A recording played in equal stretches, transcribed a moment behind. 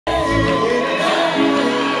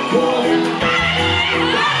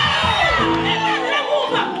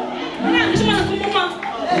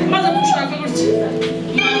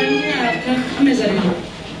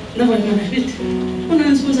ndabona Imana ifite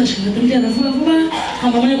unanze uzashaka ndambyara vuba vuba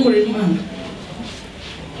nkamamanya korera Imana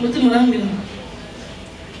umutima urambwira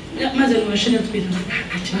maze mubashine twita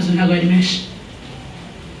nta kibazo ntabwo ari menshi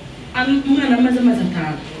umwana amaze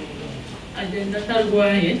atanu agenda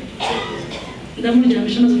atarwaye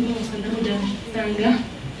ndamuryamisha maze kumusa ndamuryamisha tanga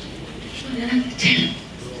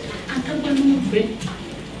atarwaye n'umutwe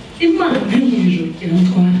Imana yo mu ijuru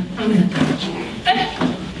iramutwara amezi atanu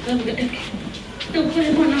ndavuga ndakora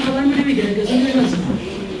Imana abana muri bigaragaza n'ibibazo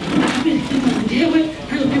njyewe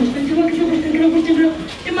ntabwo kwibutsa njyewe kugira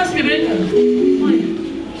imasi bibiri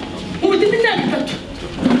ubutindi imyaka 3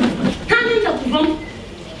 nta n'inda kuvamo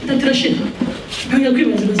itaturashira ntabwo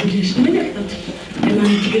kwibaza ibibazo byinshi mu myaka 3 Imana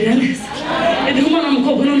itugirira neza ndi umwana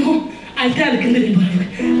w'umukobwa noneho atarika indirimbo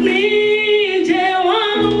ninjye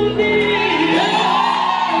wawundi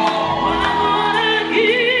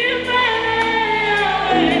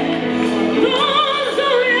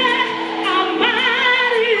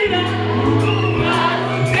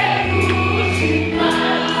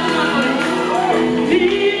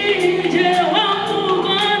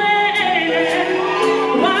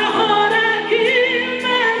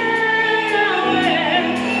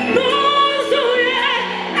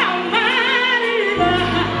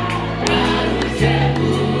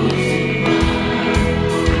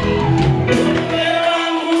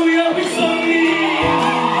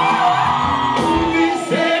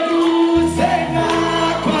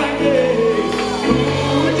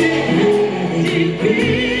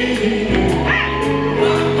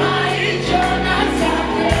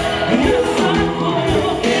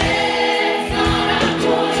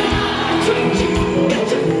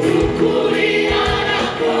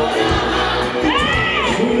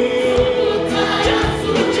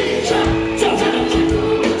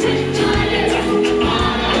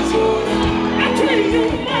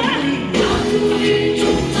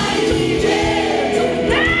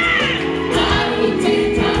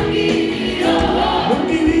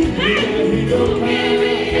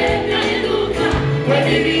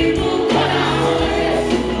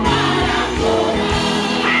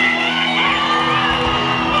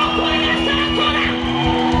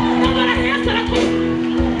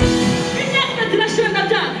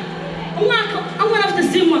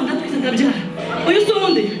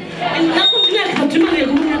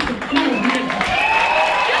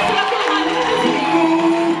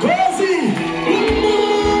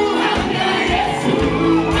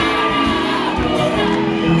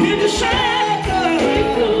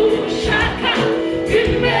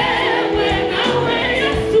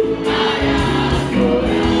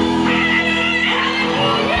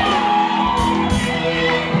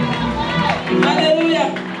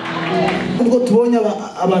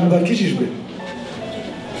abantu bakijijwe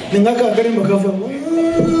ni nk'akagarimo kavamo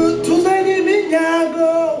tuzanye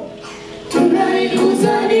iminyago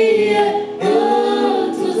turayikuzaniye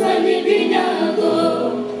tuzanye iminyago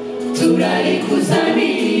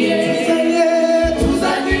turayikuzaniye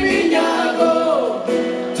tuzanye iminyago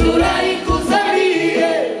turayikuzaniye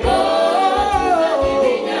tuzanye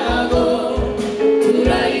iminyago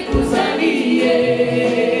turayikuzaniye.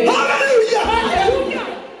 Haleluya!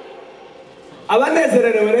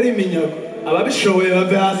 Abanezererewe rero iminyago ababishoboye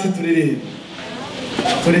bave hasi turirimbe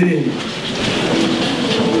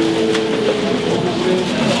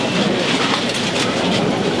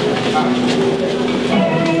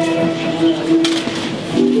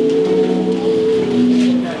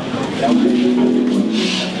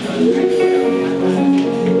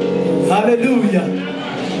Haleluya!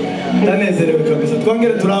 Ndanezerewe kabisa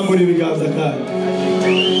twongere turambura ibiganza kandi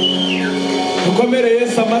dukomere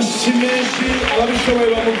Yesu amashyi menshi ababishoboye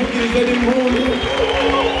bamuvugirize n'impundu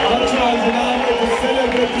abacuranzi namwe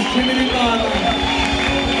duserebure dushimire Imana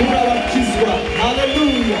turabakizwa.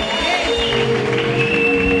 Haleluya!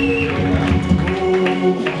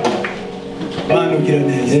 Bana ugira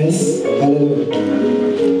neza. Yes, haleluya.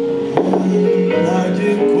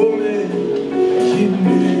 Nagikome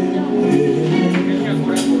kimwe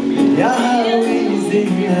yahawe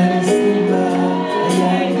izina risumba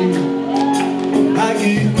ayandi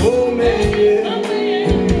agikomeye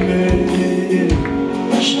imbere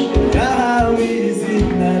yahawe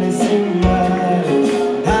izina risumba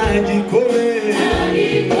agikomeye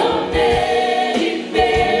yahawe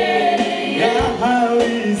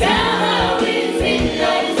izina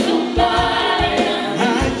risumba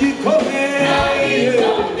agikomeye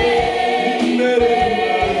imbere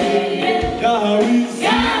yahawe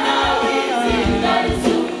izina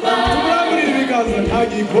risumba turabura ibiganza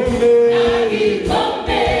agikomeye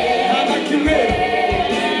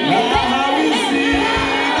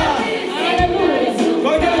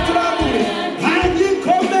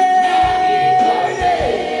Hallelujah.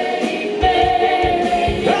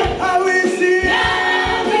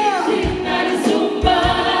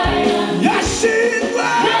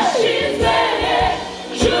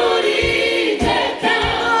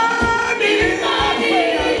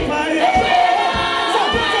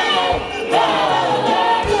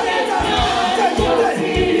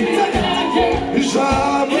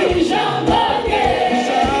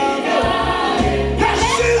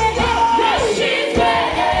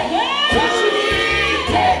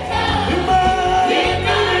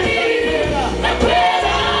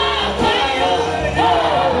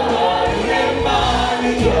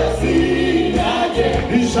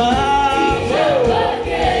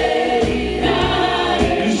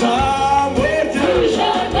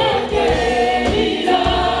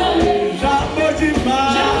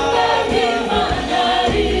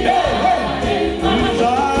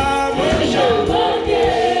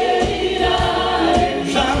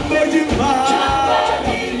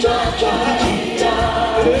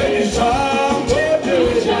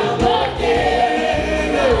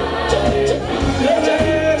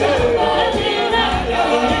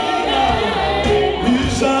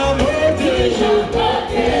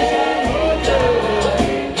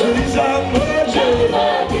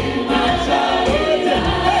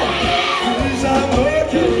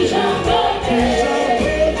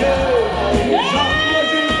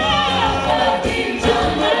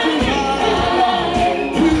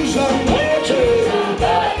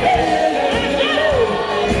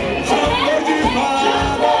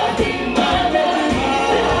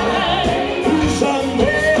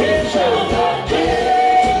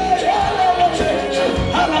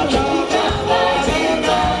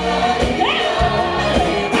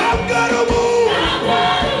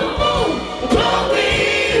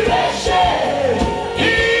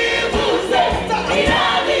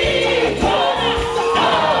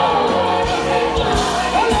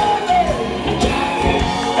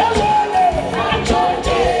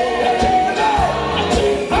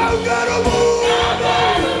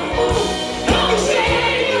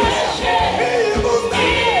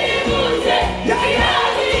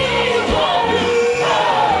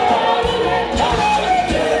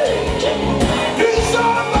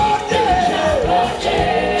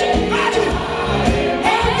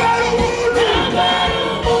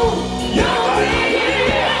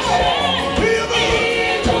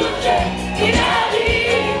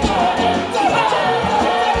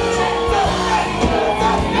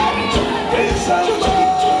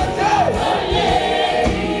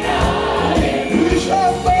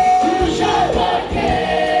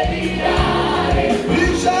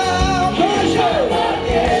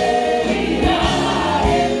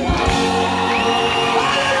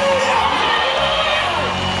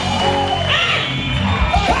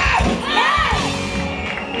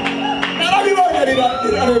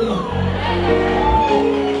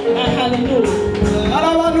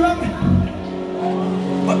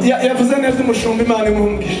 yavuze neza umushumba Imana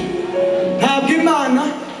imuhungisha. Ntabwo Imana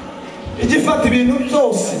igifata ibintu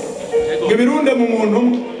byose ngo birunde mu muntu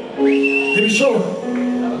umwe. Ntibishoboka.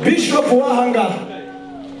 Bishop w'ahangaha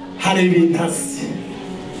hari ibintu azi.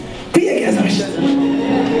 Kwiyegereza abashyitsi.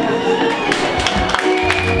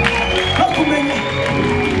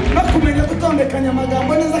 Bakumenya gutondekanya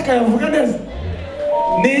amagambo neza akayavuga neza.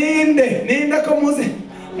 Ninde ko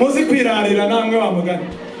muzi kwirarira namwe wa mugani.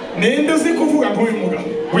 Ninde uzi kuvuga nk'uyu mugabo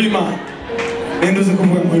w'Imana. Ninde uzi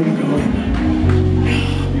kuvuga nk'uyu mugabo w'Imana.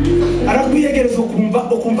 Arakwiyegereza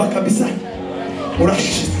ukumva kabisa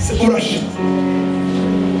urashitse.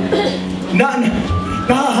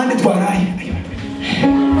 Na hahandi twaraye.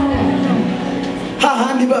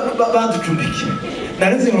 Hahandi baducumbikiye.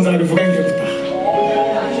 Narizi nzabivuga ngiye gutaha.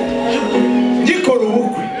 Ngikora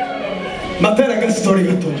ubukwe. Matera gastori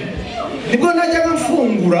gatoya. Nibwo najyaga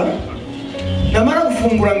mfungura. Namara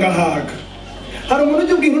gufungura ngahaga. Hari umuntu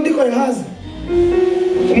ujya ubwira undi ko yahaze.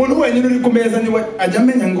 Umuntu wenyine uri ku meza niwe ajya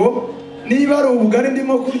amenya ngo niba ari ubugari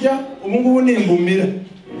ndimo kurya ubu ngubu nimbumira.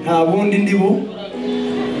 Nta bundi ndibo.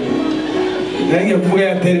 Nange kuvuga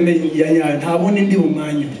ya terme ya nyayo nta bundi ndi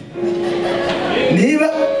umwanya.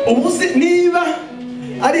 Niba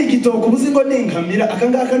ari igitoko ubuzi ngo ninkamira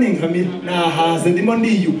akangaka ninkamira nahaze ndimo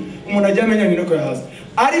ndiyu umuntu ajya amenya nyine ko yahaze.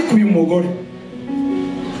 Ariko uyu mugore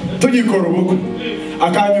tugikora ubukwe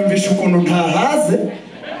akanyumvisha ukuntu ntahaze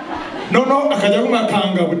noneho akajya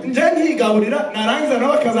kumakangaburira nje ntigaburira narangiza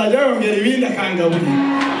nawe akazajya yongera ibindi akangaburira.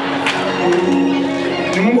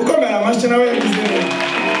 Ni mu mukomera amashyi nawe yagize neza.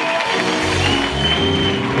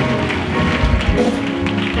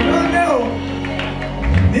 Noneho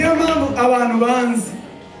niyo mpamvu abantu banzi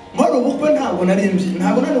nkora ubukwe ntabwo nari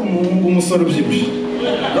umusore ubyibushye.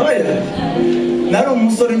 Nari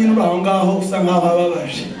umusore nyine uri aho ngaho usa nkaho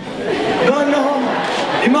ababaje. Noneho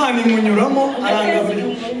Imana imunyuramo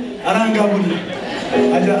arangaburira.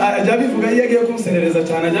 Ajya bivuga iyo agiye kumuserereza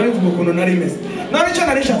cyane ajya bivuga ukuntu nari meze. None icyo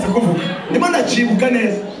nari nshatse kuvuga ndimo ndakibuka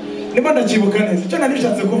neza. Icyo nari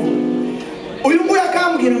nshatse kuvuga uyu nguyu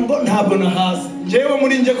akambwira ngo ntabwo nahaze. Njyewe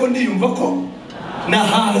muri nje ko ndiyumva ko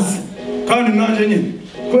nahaze. Kandi naje nyine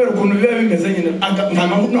kubera ukuntu biba bimeze nyine nta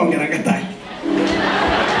mpamvu nongera agataye.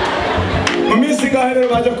 Mu minsi ngahe rero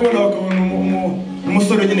bajya kubona bakabona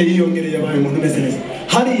umusore nyine yiyongereye abaye umuntu umeze neza.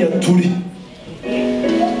 Hariya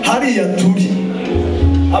turi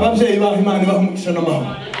ababyeyi baho Imana ibahumugisha n'amahoro.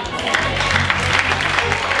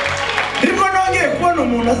 Nibwo nongeye kubona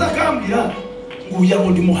umuntu aza akambwira ngo uya ngo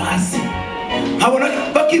ndi muhasi. Nkabona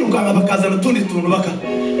bakirukanga bakazana utundi tuntu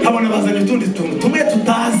nkabona bazanye utundi tuntu tumwe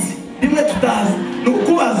tutazi rimwe tutazi. Ni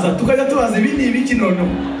ukubaza tukajya tubaza ibi ni ibiki noneho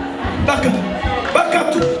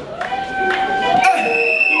bakatu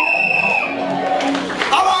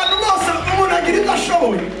abantu bose umuntu agira ibyo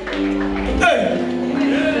ashoboye.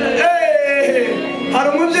 Hari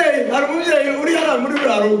umubyeyi uri hariya muri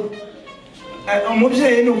ruriya rugo.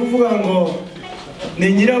 Umubyeyi ni ukuvuga ngo ni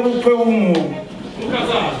nyirabukwe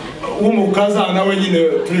w'umukazana we nyine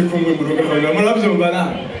turi kumwe mu rugo. Murabyumva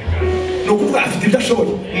nawe ni ukuvuga afite ibyo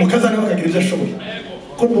ashoboye. Umukazana we akagira ibyo ashoboye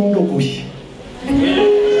ko nunduguye.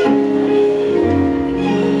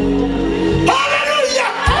 Haleluya!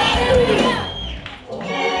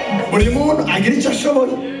 Buri muntu agira icyo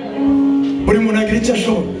ashoboye.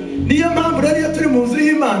 Niyo mpamvu rero iyo turi mu nzu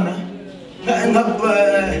y'Imana ndahimba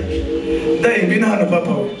hano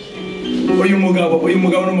papa uyu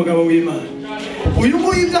mugabo n'umugabo w'Imana. Uyu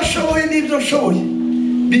nguyu ibyo ashoboye n'ibyo nshoboye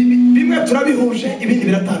bimwe turabihuje ibindi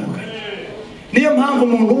biratandukanye. Niyo mpamvu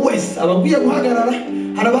umuntu wese aba akwiye guhagarara.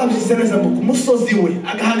 Hari ababyise neza ngo ku musozi we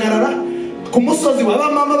agahagarara ku musozi wabo.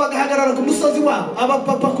 Abamama bagahagarara ku musozi wabo,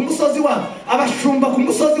 abapapa ku musozi wabo, abashumba ku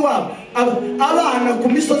musozi wabo, abana ku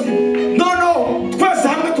misozi. Noneho twese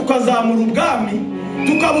hamwe tukazamura ubwami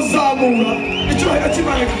tukabuzamura icyubahiro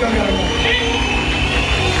cy'Imana kikagaragara.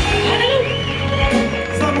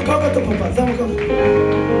 Zamuka gato papa, zamuka.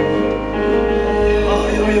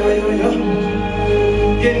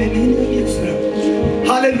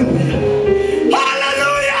 Haleluya.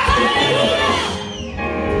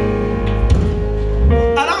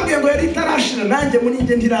 Arambwiye ngo yari itarashira nanjye muri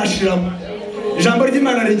njye ntirashiramo. Ijambo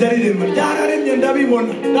ry'Imana rijya rirema. Ryararemye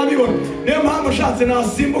ndabibona. Niyo mpamvu ushatse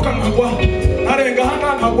nasimbuka nkagwa nkarenga hano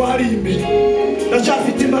nkagwa hari imbere.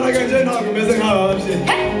 Ndacyafite imbaraga njye ntabwo meze nk'aba babyeyi.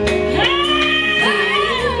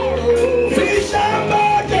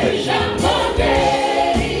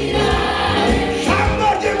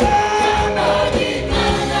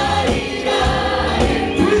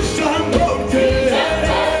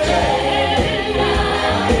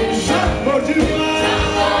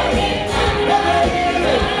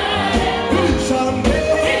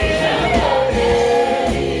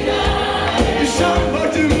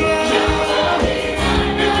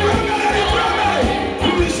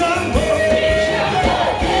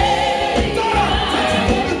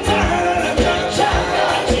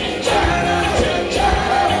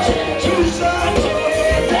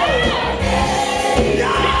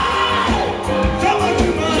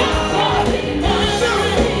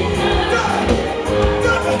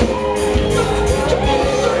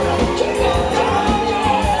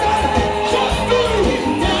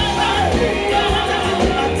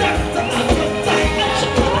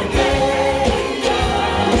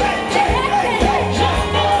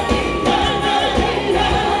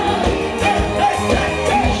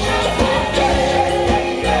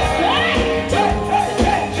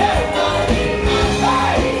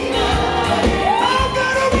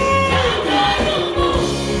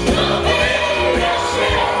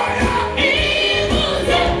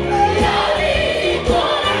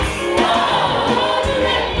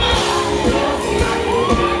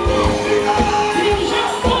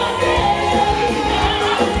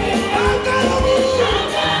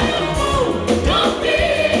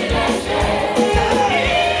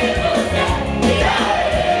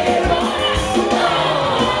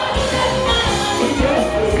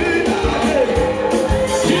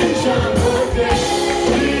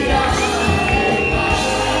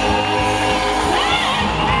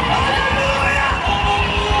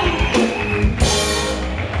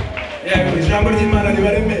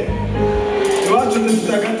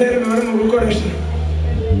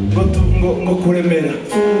 ngo kuremera.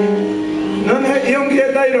 None iyo ngiye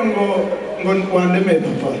dayiro ngo wandemeye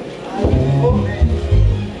papa,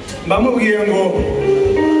 bamubwiye ngo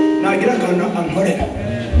nagira akantu ankorera,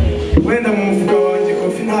 wenda mu mufuka wanjye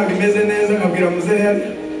kofi ntabwo imeze neza, nkabwira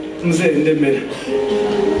muzehe ndemera.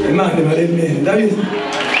 Imana ibaremere, ndabizi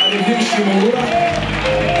hari byinshi mubura.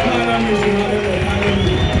 Imana mw'ijuru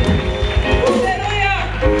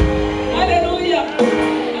haleluya.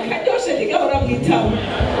 Akaryoshe ntigahora mw'itama,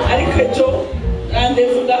 ariko ejo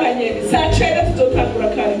randevu ngahanyene saa 9 tuzotangura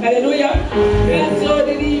kare. Haleluya.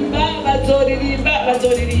 Bazoririmba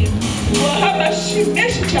waha amashi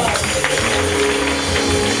menshi cyane.